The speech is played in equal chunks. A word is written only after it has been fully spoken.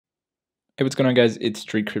Hey, what's going on, guys? It's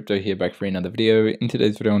Street Crypto here, back for another video. In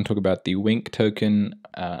today's video, I want to talk about the WINK token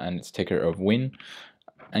and its ticker of WIN,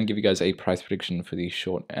 and give you guys a price prediction for the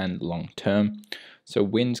short and long term. So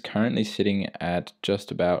WIN's currently sitting at just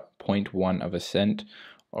about 0.1 of a cent,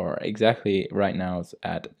 or exactly right now it's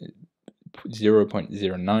at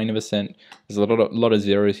 0.09 of a cent. There's a lot of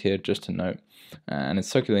zeros here, just to note. And its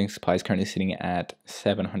circulating supply is currently sitting at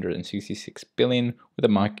 766 billion, with a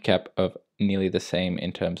market cap of nearly the same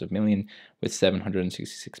in terms of million, with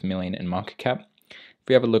 766 million in market cap. If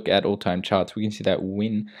we have a look at all-time charts, we can see that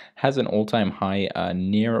WIN has an all-time high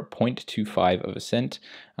near 0.25 of a cent.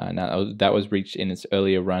 Now that was reached in its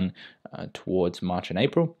earlier run towards March and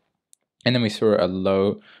April. And then we saw a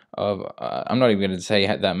low of, I'm not even going to say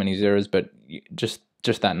that many zeros, but just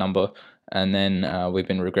that number. And then we've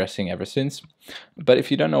been regressing ever since. But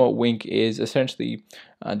if you don't know what WINK is, essentially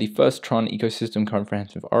the first Tron ecosystem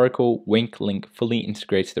comprehensive oracle, WINKLink fully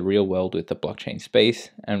integrates the real world with the blockchain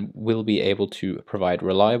space and will be able to provide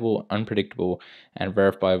reliable, unpredictable, and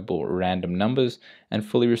verifiable random numbers, and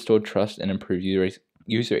fully restore trust and improve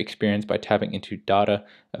user experience by tapping into data,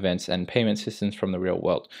 events, and payment systems from the real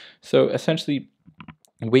world. So essentially,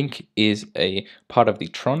 WINK is a part of the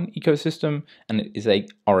Tron ecosystem, and it is a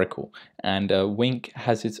oracle. And WINK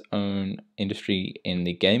has its own industry in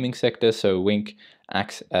the gaming sector. So WINK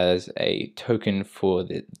acts as a token for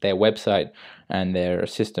their website and their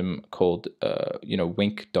system called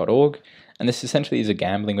wink.org. And this essentially is a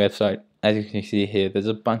gambling website. As you can see here, there's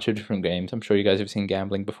a bunch of different games. I'm sure you guys have seen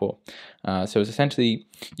gambling before. So it's essentially,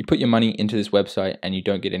 you put your money into this website and you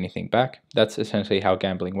don't get anything back. That's essentially how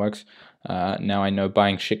gambling works. Now I know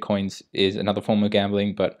buying shitcoins is another form of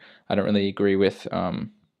gambling, but I don't really agree with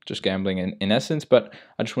just gambling in essence. But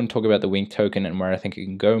I just want to talk about the WINK token and where I think it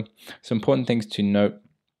can go. Some important things to note.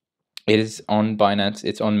 It is on Binance,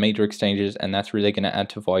 it's on major exchanges, and that's really going to add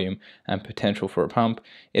to volume and potential for a pump.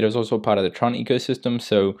 It is also part of the Tron ecosystem,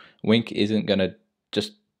 so WINK isn't going to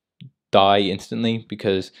just die instantly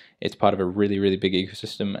because it's part of a really big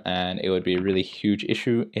ecosystem, and it would be a really huge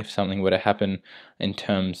issue if something were to happen in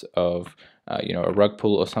terms of a rug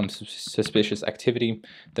pull or some suspicious activity.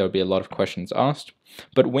 There would be a lot of questions asked.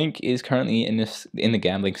 But WINK is currently in the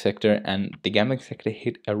gambling sector, and the gambling sector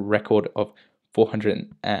hit a record of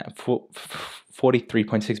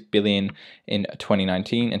 43.6 billion in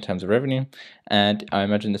 2019 in terms of revenue, and I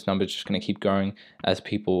imagine this number is just going to keep growing as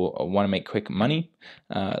people want to make quick money.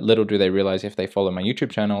 Little do they realize, if they follow my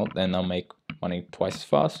YouTube channel, then they'll make money twice as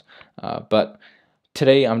fast. But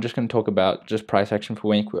today I'm just going to talk about just price action for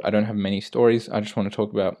WINK. I don't have many stories. I just want to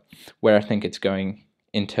talk about where I think it's going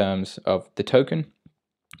in terms of the token.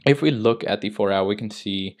 If we look at the 4 hour, we can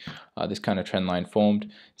see this kind of trend line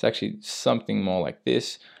formed. It's actually something more like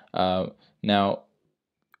this. Now,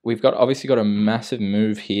 we've obviously got a massive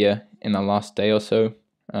move here in the last day or so.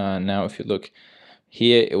 Now, if you look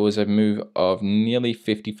here, it was a move of nearly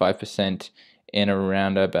 55% in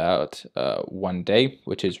around about 1 day,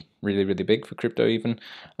 which is really big for crypto even.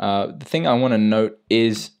 The thing I want to note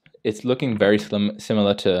is it's looking very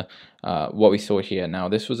similar to what we saw here. Now,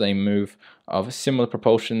 this was a move of similar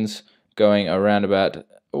propulsions going around about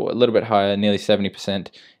a little bit higher, nearly 70%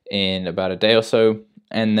 in about a day or so,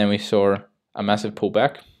 and then we saw a massive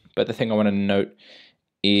pullback. But the thing I want to note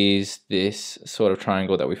is this sort of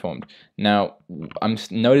triangle that we formed. Now, I'm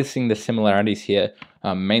noticing the similarities here,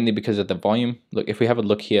 mainly because of the volume. Look, if we have a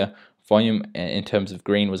look here, volume in terms of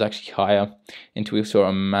green was actually higher until we saw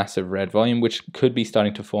a massive red volume, which could be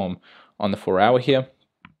starting to form on the 4 hour here,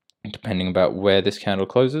 depending about where this candle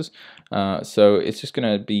closes. So it's just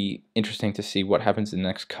going to be interesting to see what happens in the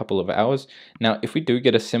next couple of hours. Now, if we do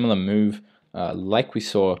get a similar move like we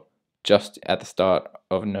saw just at the start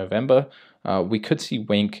of November, we could see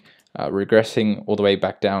WINK regressing all the way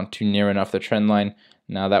back down to near enough the trend line.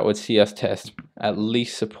 Now, that would see us test at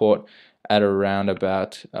least support at around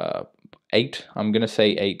about 8. I'm going to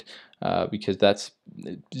say 8 because that's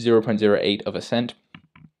 0.08 of a cent.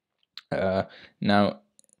 Now,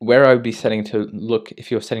 where I would be setting to look if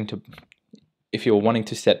you're wanting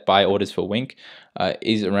to set buy orders for WINK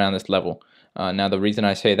is around this level. Now, the reason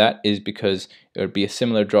I say that is because it would be a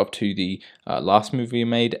similar drop to the last move we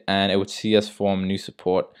made, and it would see us form new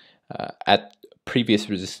support at previous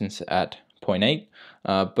resistance at 0.8.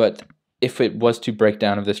 But if it was to break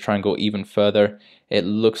down of this triangle even further, it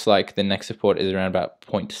looks like the next support is around about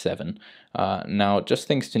 0.7. Now, just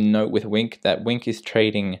things to note with WINK, that WINK is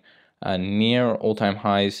trading near all-time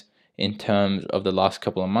highs in terms of the last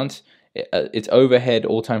couple of months. Its overhead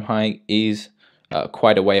all-time high is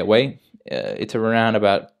quite a way away. It's around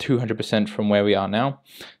about 200% from where we are now.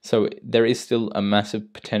 So there is still a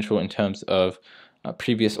massive potential in terms of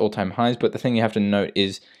previous all-time highs. But the thing you have to note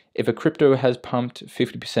is if a crypto has pumped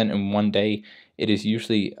 50% in one day, it is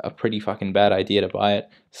usually a pretty fucking bad idea to buy it.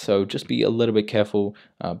 So just be a little bit careful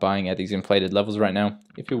buying at these inflated levels right now.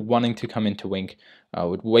 If you're wanting to come into Wink, I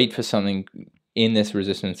would wait for something in this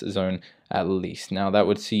resistance zone at least. Now that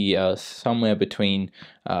would see somewhere between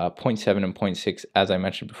 0.7 and 0.6, as I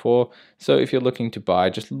mentioned before. So if you're looking to buy,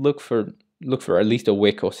 just look for at least a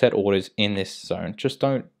wick or set orders in this zone. Just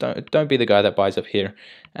don't be the guy that buys up here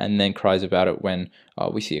and then cries about it when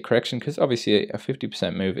we see a correction, because obviously a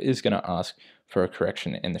 50% move is going to ask for a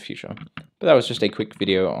correction in the future. But that was just a quick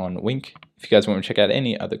video on Wink. If you guys want to check out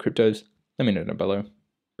any other cryptos, let me know down below.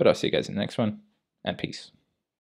 But I'll see you guys in the next one, and peace.